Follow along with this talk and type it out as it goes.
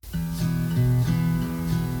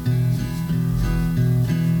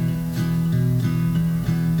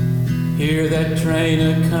Hear that train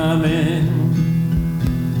a-comin',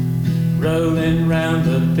 rollin' round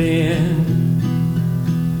the bend.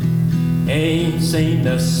 Ain't seen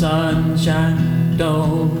the sunshine,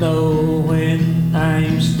 don't know when.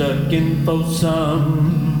 I'm stuck in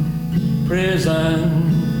Folsom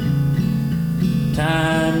prison.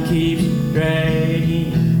 Time keeps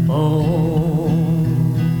dragging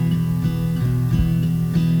on,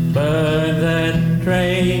 but that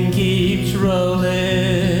train keeps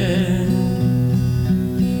rolling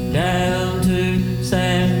down to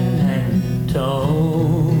San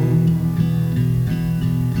Antone.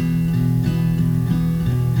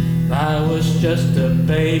 I was just a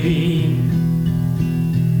baby.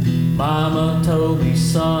 Mama told me,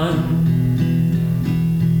 son,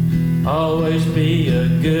 always be a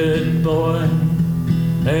good boy,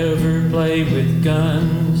 never play with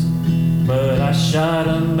guns. But I shot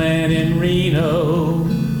a man in Reno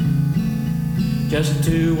just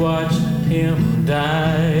to watch him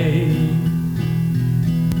die.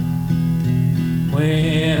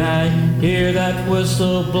 When I hear that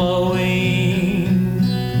whistle blowing,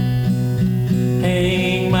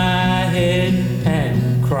 hang my head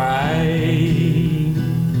and cry.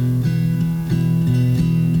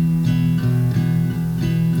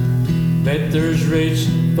 Bet there's rich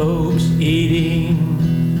folks eating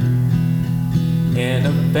in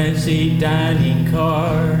a fancy dining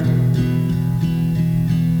car,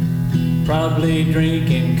 probably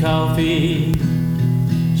drinking coffee,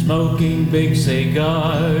 smoking big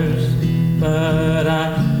cigars. But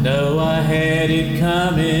I know I had it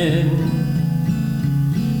coming.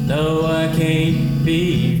 No, I can't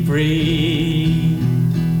be free.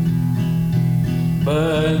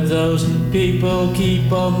 But those people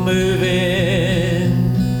keep on moving,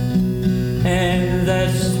 and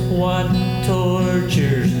that's what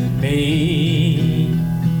tortures me.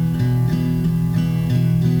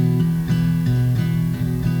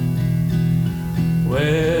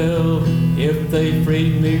 Well, if they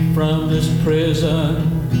freed me from this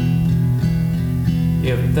prison,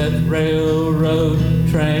 if that railroad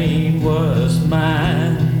train was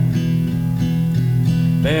mine,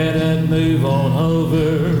 bet I'd move on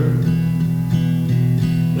over,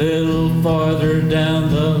 little farther down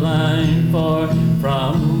the line, far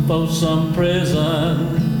from Folsom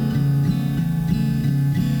prison.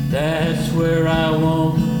 That's where I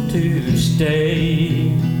want to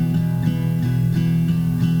stay.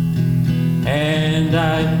 And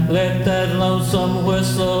I let that lonesome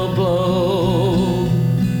whistle blow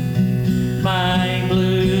my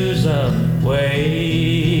blues away.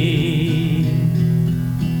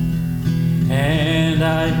 And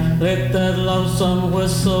I let that lonesome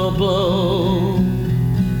whistle blow